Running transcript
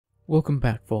Welcome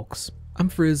back, folks. I'm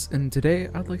Frizz, and today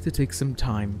I'd like to take some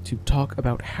time to talk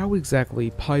about how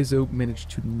exactly Paizo managed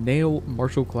to nail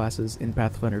martial classes in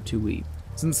Pathfinder 2e,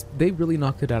 since they really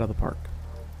knocked it out of the park.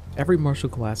 Every martial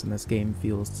class in this game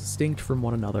feels distinct from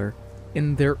one another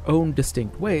in their own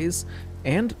distinct ways,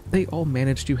 and they all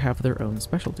manage to have their own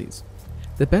specialties.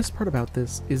 The best part about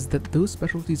this is that those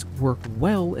specialties work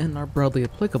well and are broadly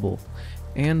applicable,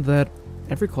 and that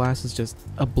every class is just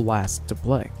a blast to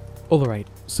play. Alright,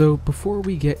 so before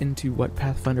we get into what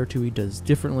Pathfinder 2e does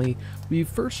differently, we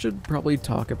first should probably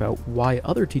talk about why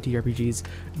other TTRPGs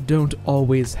don't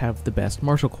always have the best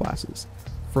martial classes.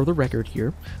 For the record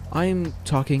here, I'm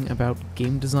talking about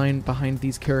game design behind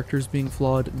these characters being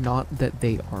flawed, not that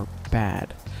they are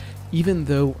bad. Even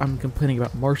though I'm complaining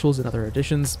about martials in other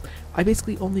editions, I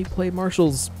basically only play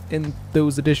martials in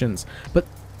those editions. But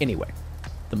anyway,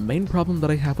 the main problem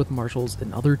that I have with martials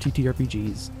in other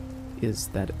TTRPGs is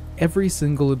that every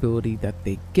single ability that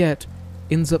they get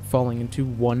ends up falling into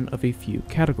one of a few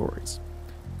categories.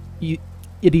 It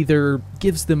either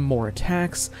gives them more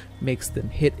attacks, makes them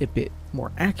hit a bit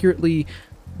more accurately,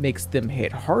 makes them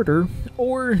hit harder,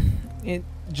 or it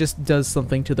just does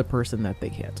something to the person that they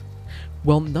hit.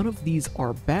 While none of these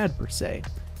are bad per se,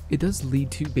 it does lead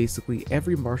to basically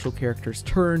every martial character's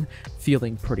turn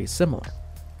feeling pretty similar.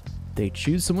 They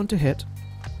choose someone to hit,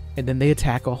 and then they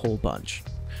attack a whole bunch.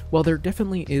 While there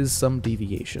definitely is some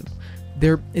deviation,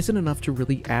 there isn't enough to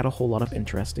really add a whole lot of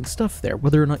interesting stuff there.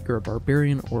 Whether or not you're a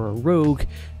barbarian or a rogue,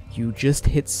 you just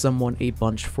hit someone a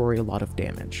bunch for a lot of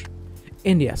damage.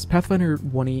 And yes, Pathfinder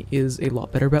 1e is a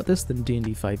lot better about this than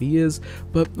D&D 5e is,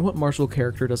 but what martial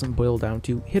character doesn't boil down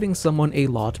to hitting someone a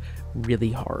lot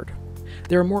really hard?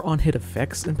 There are more on-hit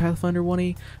effects in Pathfinder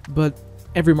 1e, but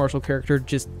every martial character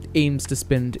just aims to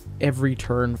spend every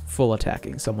turn full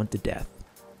attacking someone to death.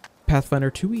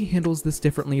 Pathfinder 2e handles this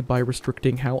differently by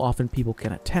restricting how often people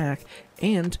can attack,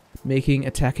 and making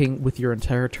attacking with your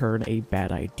entire turn a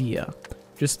bad idea.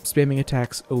 Just spamming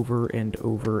attacks over and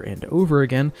over and over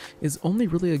again is only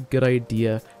really a good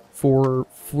idea for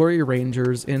flurry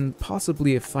rangers and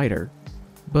possibly a fighter,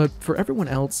 but for everyone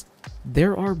else,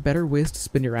 there are better ways to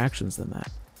spend your actions than that.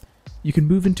 You can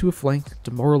move into a flank,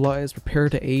 demoralize, prepare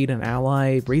to aid an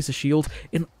ally, raise a shield,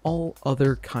 and all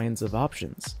other kinds of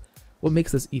options. What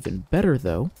makes this even better,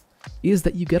 though, is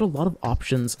that you get a lot of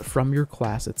options from your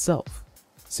class itself.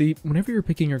 See, whenever you're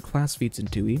picking your class feats in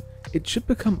 2e, it should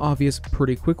become obvious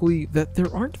pretty quickly that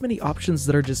there aren't many options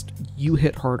that are just you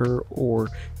hit harder or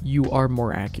you are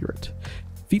more accurate.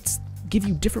 Feats give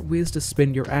you different ways to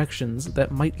spend your actions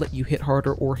that might let you hit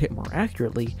harder or hit more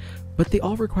accurately, but they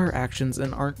all require actions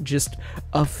and aren't just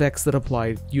effects that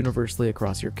apply universally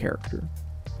across your character.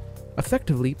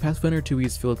 Effectively, Pathfinder 2e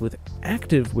is filled with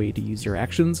active way to use your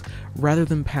actions, rather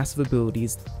than passive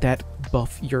abilities that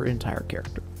buff your entire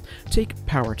character. Take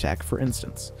Power Attack, for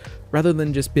instance. Rather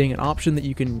than just being an option that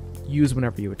you can use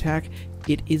whenever you attack,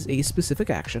 it is a specific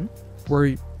action,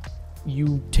 where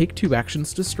you take 2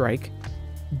 actions to strike,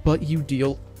 but you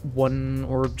deal 1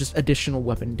 or just additional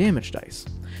weapon damage dice.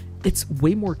 It's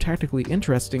way more tactically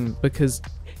interesting because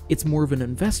it's more of an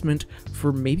investment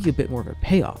for maybe a bit more of a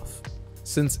payoff.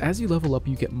 Since as you level up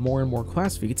you get more and more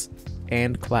class feats,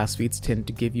 and class feats tend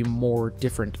to give you more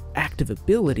different active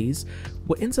abilities,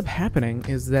 what ends up happening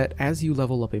is that as you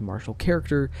level up a martial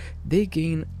character, they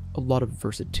gain a lot of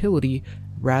versatility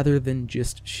rather than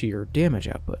just sheer damage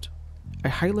output. A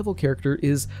high-level character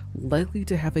is likely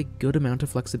to have a good amount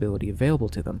of flexibility available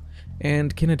to them,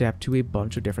 and can adapt to a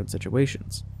bunch of different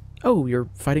situations. Oh, you're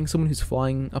fighting someone who's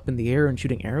flying up in the air and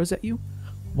shooting arrows at you?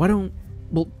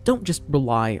 Don't just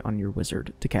rely on your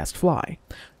wizard to cast fly.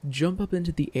 Jump up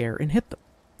into the air and hit them.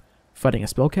 Fighting a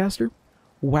spellcaster?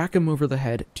 Whack them over the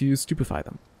head to stupefy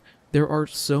them. There are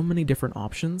so many different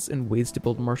options and ways to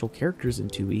build martial characters in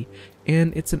 2e,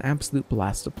 and it's an absolute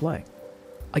blast to play.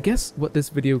 I guess what this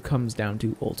video comes down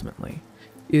to ultimately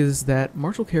is that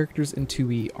martial characters in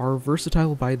 2e are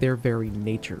versatile by their very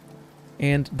nature.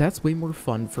 And that's way more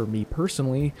fun for me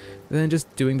personally than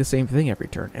just doing the same thing every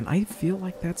turn, and I feel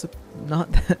like that's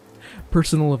not that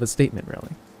personal of a statement, really.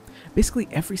 Basically,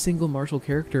 every single martial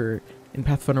character in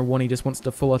Pathfinder 1e just wants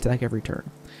to full attack every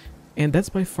turn, and that's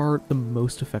by far the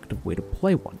most effective way to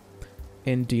play one.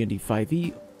 In D&D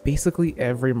 5e, basically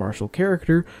every martial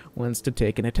character wants to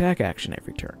take an attack action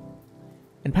every turn.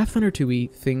 In Pathfinder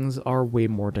 2e, things are way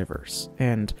more diverse,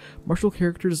 and martial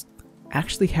characters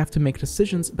actually have to make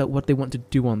decisions about what they want to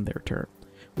do on their turn,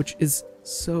 which is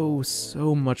so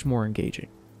much more engaging.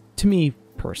 To me,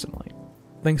 personally.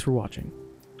 Thanks for watching.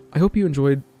 I hope you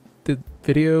enjoyed the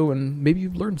video and maybe you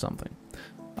learned something.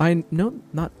 I know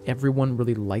not everyone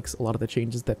really likes a lot of the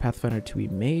changes that Pathfinder 2e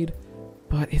made,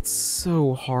 but it's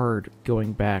so hard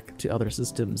going back to other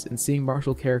systems and seeing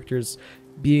martial characters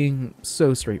being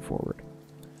so straightforward.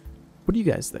 What do you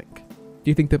guys think? Do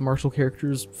you think that martial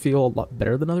characters feel a lot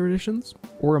better than other editions?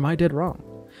 Or am I dead wrong?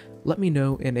 Let me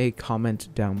know in a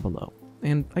comment down below.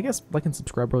 And I guess like and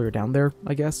subscribe while you're down there,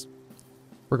 I guess.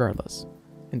 Regardless,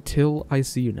 until I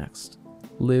see you next,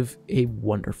 live a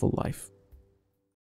wonderful life.